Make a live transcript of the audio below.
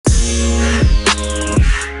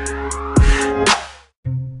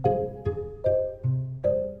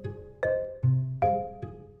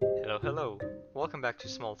back to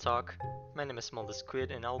Small Talk. My name is Small the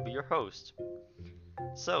Squid and I'll be your host.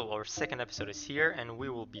 So, our second episode is here and we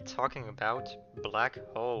will be talking about black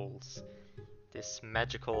holes. This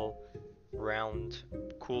magical, round,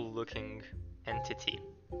 cool looking entity.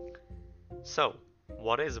 So,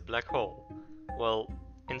 what is a black hole? Well,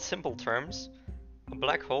 in simple terms, a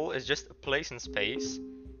black hole is just a place in space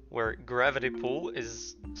where gravity pull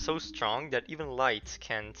is so strong that even light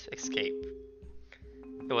can't escape.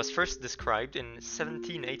 It was first described in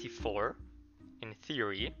 1784, in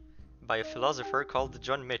theory, by a philosopher called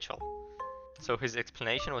John Mitchell. So his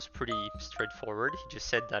explanation was pretty straightforward. He just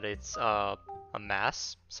said that it's a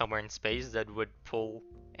mass somewhere in space that would pull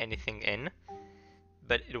anything in.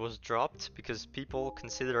 But it was dropped because people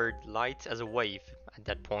considered light as a wave at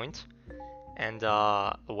that point, and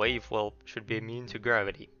a wave, well, should be immune to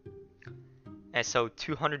gravity. And so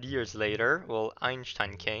 200 years later, well,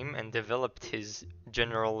 Einstein came and developed his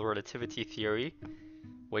general relativity theory,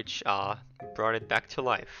 which brought it back to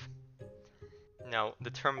life. Now, the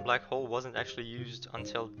term black hole wasn't actually used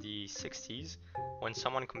until the 60s, when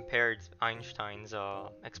someone compared Einstein's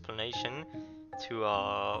explanation to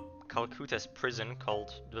Calcutta's prison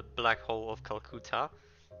called the Black Hole of Calcutta,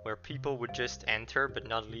 where people would just enter but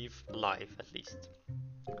not leave alive, at least.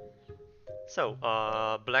 So,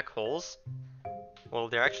 black holes, well,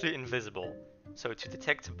 they're actually invisible. So to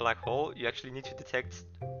detect a black hole, you actually need to detect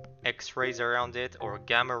X-rays around it, or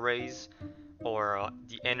gamma rays, or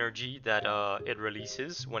the energy that it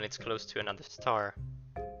releases when it's close to another star.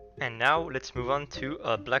 And now let's move on to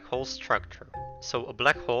a black hole structure. So a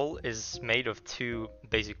black hole is made of two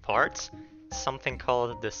basic parts, something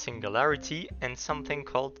called the singularity and something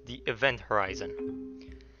called the event horizon.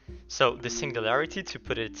 So the singularity, to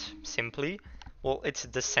put it simply, well, it's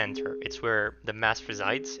the center. It's where the mass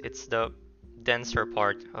resides. It's the denser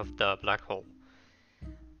part of the black hole.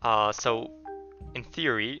 So in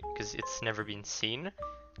theory, because it's never been seen,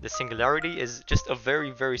 the singularity is just a very,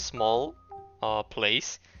 very small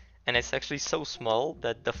place, and it's actually so small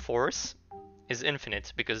that the force is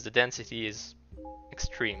infinite because the density is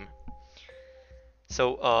extreme.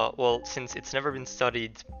 So, well, since it's never been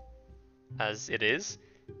studied as it is,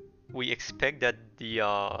 we expect that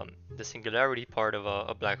the singularity part of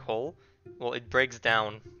a black hole, well, it breaks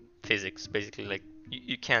down physics basically. Like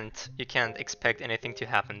you can't expect anything to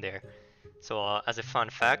happen there. So as a fun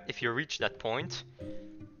fact, if you reach that point,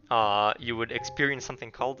 you would experience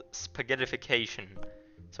something called spaghettification.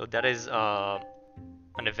 So that is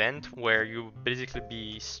an event where you basically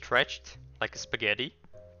be stretched like a spaghetti.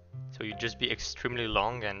 So you'd just be extremely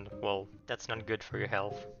long, and well, that's not good for your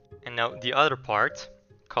health. And now the other part,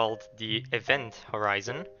 called the event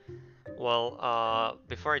horizon. Well,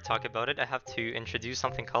 before I talk about it, I have to introduce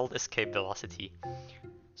something called escape velocity.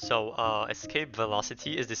 So, escape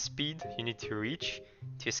velocity is the speed you need to reach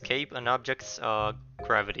to escape an object's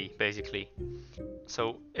gravity, basically.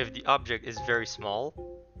 So, if the object is very small,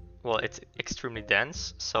 well, it's extremely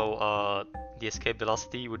dense, so the escape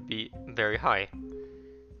velocity would be very high.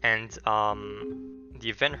 And the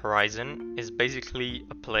event horizon is basically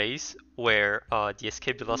a place where the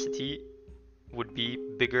escape velocity would be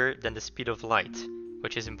bigger than the speed of light,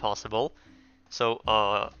 which is impossible. So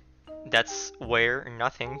that's where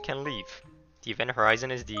nothing can leave. The event horizon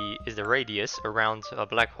is the radius around a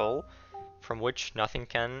black hole from which nothing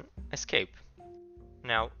can escape.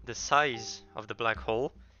 Now, the size of the black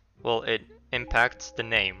hole, well, it impacts the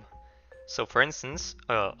name. So for instance,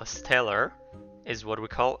 a stellar is what we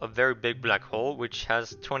call a very big black hole, which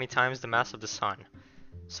has 20 times the mass of the sun.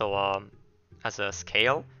 So as a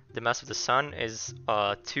scale, the mass of the sun is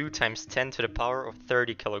 2 times 10 to the power of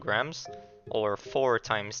 30 kilograms, or 4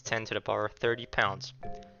 times 10 to the power of 30 pounds.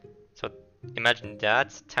 So imagine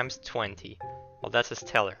that times 20. Well, that's a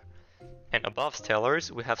stellar. And above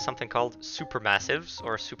stellars, we have something called supermassives,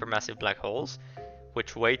 or supermassive black holes,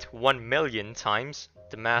 which weigh 1 million times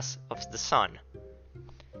the mass of the sun.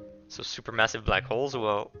 So supermassive black holes,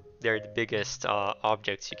 well, they're the biggest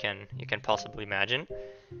objects you can possibly imagine,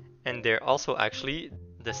 and they're also actually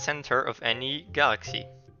the center of any galaxy.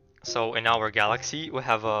 So in our galaxy, we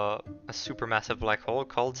have a supermassive black hole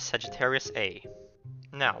called Sagittarius A.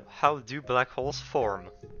 Now, how do black holes form?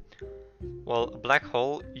 Well, a black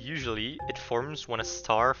hole, usually it forms when a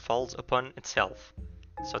star falls upon itself.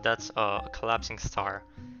 So that's a collapsing star.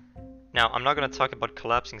 Now, I'm not going to talk about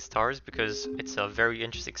collapsing stars because it's a very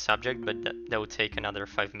interesting subject, but that would take another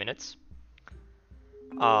 5 minutes.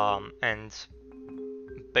 And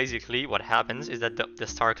basically what happens is that the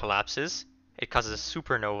star collapses, it causes a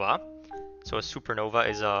supernova. So a supernova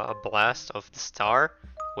is a blast of the star,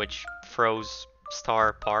 which throws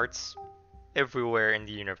star parts everywhere in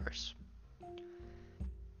the universe.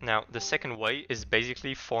 Now, the second way is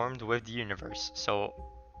basically formed with the universe, so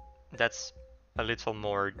that's a little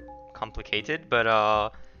more complicated,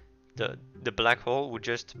 but the black hole would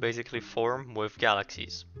just basically form with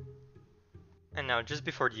galaxies. And now, just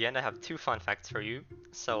before the end, I have two fun facts for you.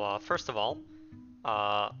 So, first of all,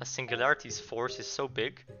 a singularity's force is so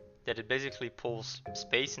big that it basically pulls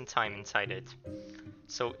space and time inside it.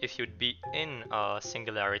 So if you'd be in a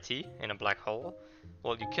singularity, in a black hole,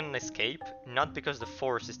 well, you couldn't escape, not because the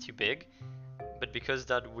force is too big, but because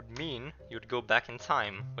that would mean you'd go back in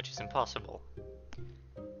time, which is impossible.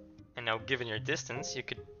 And now, given your distance, you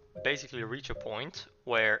could basically reach a point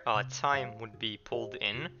where time would be pulled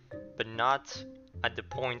in, but not at the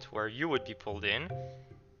point where you would be pulled in.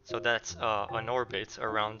 So that's an orbit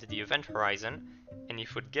around the event horizon, and if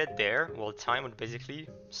you would get there, well, time would basically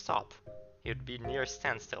stop. You'd be near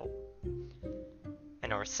standstill.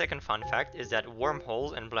 And our second fun fact is that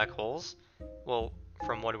wormholes and black holes, well,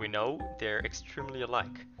 from what we know, they're extremely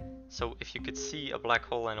alike. So if you could see a black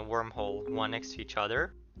hole and a wormhole one next to each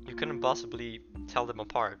other, you couldn't possibly tell them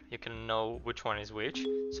apart. You couldn't know which one is which,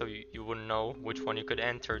 so you wouldn't know which one you could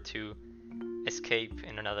enter to escape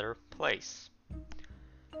in another place.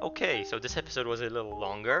 Okay, so this episode was a little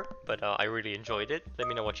longer, but I really enjoyed it. Let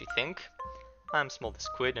me know what you think. I'm Small the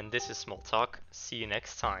Squid, and this is Small Talk. See you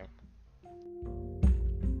next time.